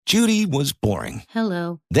Judy was boring.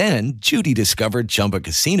 Hello. Then Judy discovered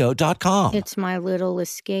ChumbaCasino.com. It's my little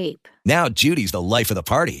escape. Now Judy's the life of the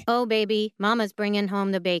party. Oh, baby, mama's bringing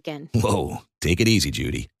home the bacon. Whoa, take it easy,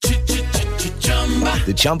 Judy.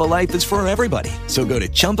 The Chumba life is for everybody. So go to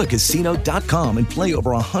ChumbaCasino.com and play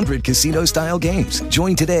over 100 casino-style games.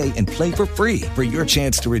 Join today and play for free for your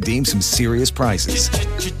chance to redeem some serious prizes.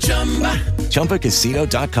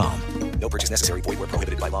 ChumbaCasino.com. No purchase necessary. Void where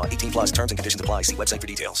prohibited by law. 18 plus terms and conditions apply. See website for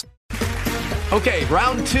details. Okay,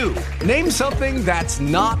 round two. Name something that's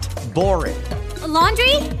not boring. A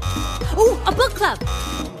laundry? Ooh, a book club.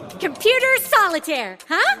 Computer solitaire,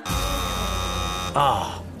 huh?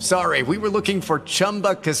 Ah, sorry. We were looking for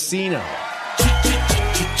Chumba Casino.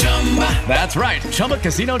 That's right.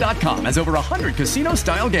 ChumbaCasino.com has over 100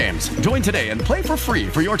 casino-style games. Join today and play for free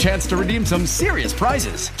for your chance to redeem some serious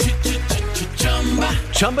prizes.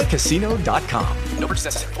 ChumbaCasino.com. No purchase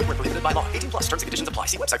necessary. Void where prohibited by law. 18 plus terms and conditions apply.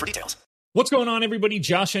 See website for details. What's going on, everybody?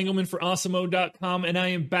 Josh Engelman for Awesemo.com, and I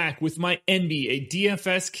am back with my NBA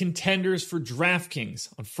DFS contenders for DraftKings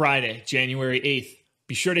on Friday, January 8th.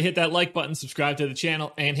 Be sure to hit that like button, subscribe to the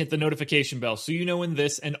channel, and hit the notification bell so you know when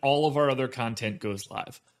this and all of our other content goes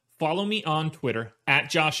live. Follow me on Twitter,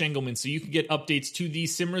 @Josh Engelman, so you can get updates to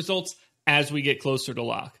these sim results as we get closer to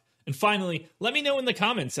lock. And finally, let me know in the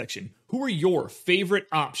comments section, who are your favorite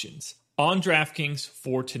options on DraftKings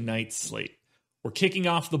for tonight's slate? We're kicking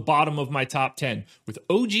off the bottom of my top 10 with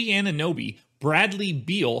OG Anunoby, Bradley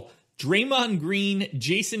Beal, Draymond Green,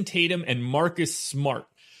 Jason Tatum, and Marcus Smart.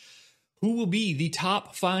 Who will be the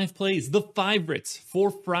top 5 plays, the favorites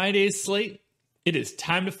for Friday's slate? It is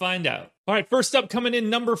time to find out. All right, first up, coming in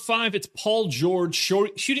number 5, it's Paul George,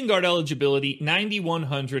 shooting guard eligibility,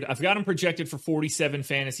 9,100. I've got him projected for 47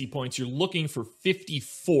 fantasy points. You're looking for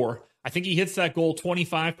 54. I think he hits that goal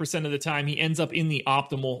 25% of the time. He ends up in the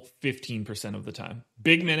optimal 15% of the time.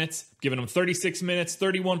 Big minutes, giving him 36 minutes,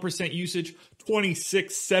 31% usage,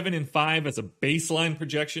 26, 7, and 5 as a baseline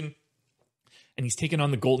projection. And he's taken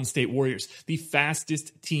on the Golden State Warriors, the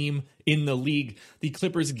fastest team in the league. The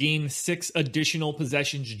Clippers gained 6 additional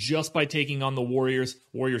possessions just by taking on the Warriors.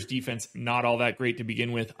 Warriors defense, not all that great to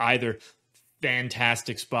begin with either.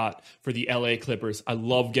 Fantastic spot for the LA Clippers. I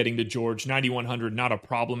love getting to George. 9,100, not a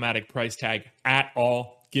problematic price tag at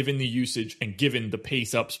all, given the usage and given the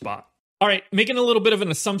pace up spot. All right, making a little bit of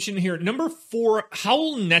an assumption here. Number 4,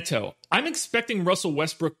 Raul Neto. I'm expecting Russell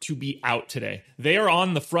Westbrook to be out today. They are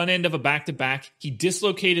on the front end of a back-to-back. He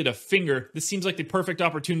dislocated a finger. This seems like the perfect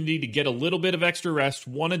opportunity to get a little bit of extra rest,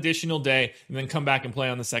 one additional day, and then come back and play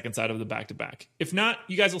on the second side of the back-to-back. If not,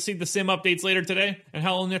 you guys will see the sim updates later today, and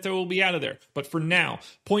Raul Neto will be out of there. But for now,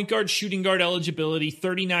 point guard, shooting guard eligibility,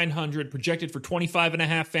 3,900, projected for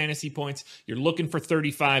 25.5 fantasy points. You're looking for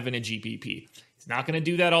 35 in a GPP. He's not going to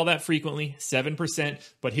do that all that frequently, 7%,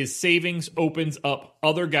 but his savings opens up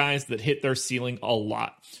other guys that hit their ceiling a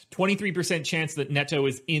lot. 23% chance that Neto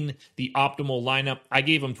is in the optimal lineup. I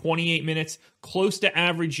gave him 28 minutes, close to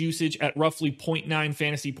average usage at roughly 0.9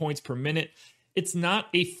 fantasy points per minute. It's not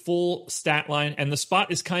a full stat line, and the spot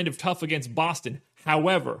is kind of tough against Boston.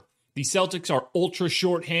 However, the Celtics are ultra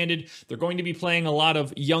short-handed. They're going to be playing a lot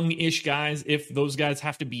of young-ish guys if those guys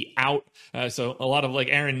have to be out. So a lot of like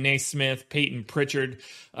Aaron Naismith, Peyton Pritchard.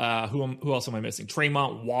 Who else am I missing?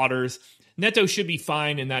 Tremont Waters. Neto should be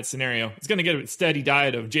fine in that scenario. It's going to get a steady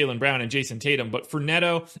diet of Jaylen Brown and Jason Tatum. But for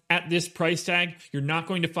Neto, at this price tag, you're not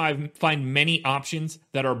going to find many options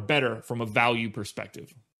that are better from a value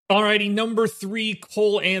perspective. Alrighty, number 3,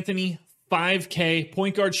 Cole Anthony. 5K,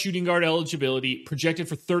 point guard, shooting guard eligibility, projected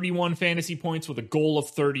for 31 fantasy points with a goal of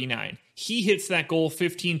 39. He hits that goal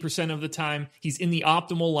 15% of the time. He's in the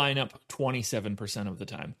optimal lineup 27% of the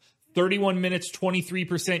time. 31 minutes,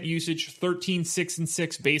 23% usage, 13, 6, and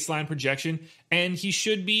 6 baseline projection, and he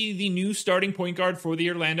should be the new starting point guard for the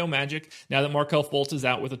Orlando Magic now that Markelle Fultz is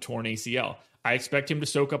out with a torn ACL. I expect him to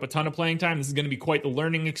soak up a ton of playing time. This is going to be quite the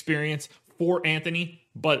learning experience for Anthony,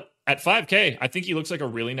 but at 5K, I think he looks like a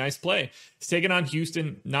really nice play. He's taking on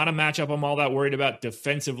Houston, not a matchup I'm all that worried about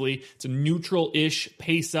defensively. It's a neutral-ish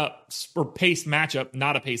pace matchup,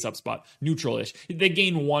 not a pace-up spot. Neutral-ish. They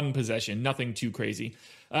gain 1 possession, nothing too crazy.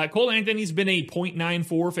 Cole Anthony's been a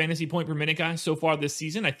 0.94 fantasy point per minute guy so far this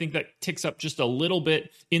season. I think that ticks up just a little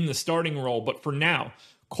bit in the starting role, but for now,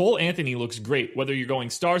 Cole Anthony looks great. Whether you're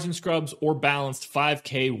going stars and scrubs or balanced,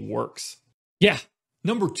 5K works. Yeah.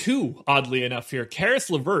 Number 2, oddly enough here, Karis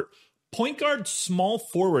LeVert, point guard, small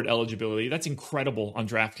forward eligibility. That's incredible on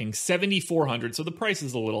DraftKings, 7,400, so the price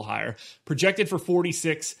is a little higher. Projected for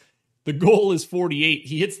 46, the goal is 48.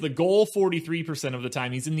 He hits the goal 43% of the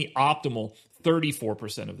time. He's in the optimal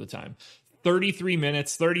 34% of the time. 33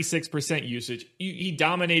 minutes, 36% usage. He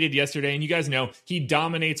dominated yesterday, and you guys know he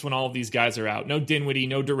dominates when all of these guys are out. No Dinwiddie,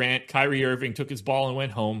 no Durant. Kyrie Irving took his ball and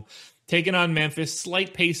went home. Taking on Memphis,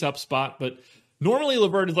 slight pace up spot, but normally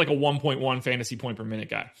LeVert is like a 1.1 fantasy point per minute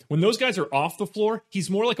guy. When those guys are off the floor, he's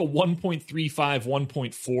more like a 1.35,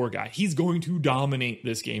 1.4 guy. He's going to dominate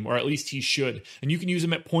this game, or at least he should. And you can use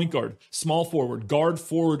him at point guard, small forward, guard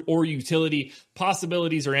forward, or utility.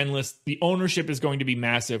 Possibilities are endless. The ownership is going to be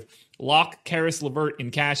massive. Lock Karis LeVert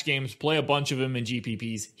in cash games. Play a bunch of him in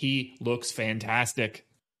GPPs. He looks fantastic.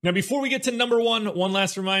 Now, before we get to number one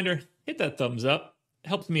last reminder, hit that thumbs up.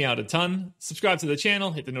 Helps me out a ton. Subscribe to the channel,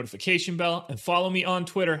 hit the notification bell, and follow me on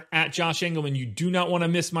Twitter at Josh Engelman. You do not want to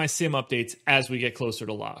miss my sim updates as we get closer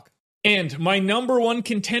to lock. And my number one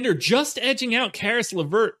contender, just edging out Karis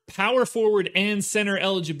LeVert, power forward and center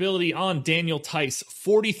eligibility on Daniel Theis,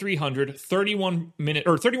 4,300, 31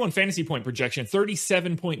 fantasy point projection,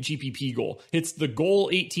 37 point GPP goal. Hits the goal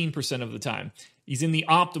 18% of the time. He's in the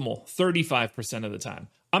optimal 35% of the time.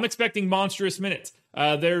 I'm expecting monstrous minutes.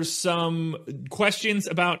 There's some questions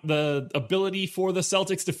about the ability for the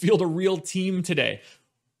Celtics to field a real team today.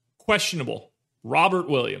 Questionable. Robert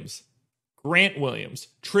Williams, Grant Williams,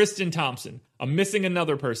 Tristan Thompson. I'm missing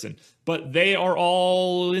another person, but they are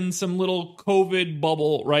all in some little COVID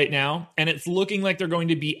bubble right now, and it's looking like they're going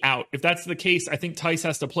to be out. If that's the case, I think Theis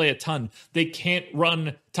has to play a ton. They can't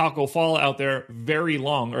run Taco Fall out there very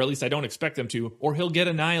long, or at least I don't expect them to, or he'll get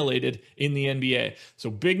annihilated in the NBA.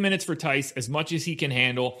 So big minutes for Theis, as much as he can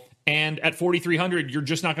handle, and at 4,300, you're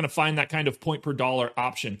just not going to find that kind of point per dollar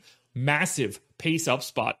option. Massive pace up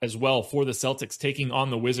spot as well for the Celtics taking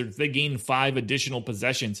on the Wizards. They gain 5 additional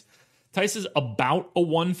possessions. Theis is about a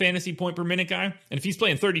 1 fantasy point per minute guy, and if he's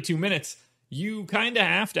playing 32 minutes, you kind of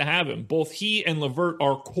have to have him. Both he and LeVert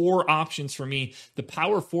are core options for me. The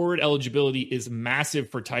power forward eligibility is massive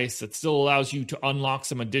for Theis. That still allows you to unlock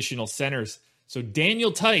some additional centers. So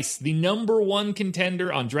Daniel Theis, the number one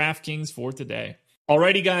contender on DraftKings for today.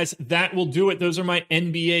 Alrighty, guys, that will do it. Those are my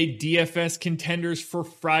NBA DFS contenders for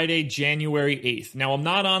Friday, January 8th. Now, I'm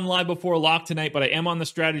not on Live Before Lock tonight, but I am on the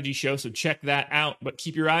strategy show, so check that out. But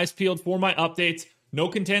keep your eyes peeled for my updates. No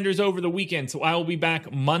contenders over the weekend, so I will be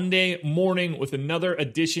back Monday morning with another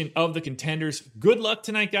edition of the contenders. Good luck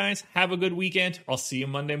tonight, guys. Have a good weekend. I'll see you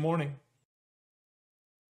Monday morning.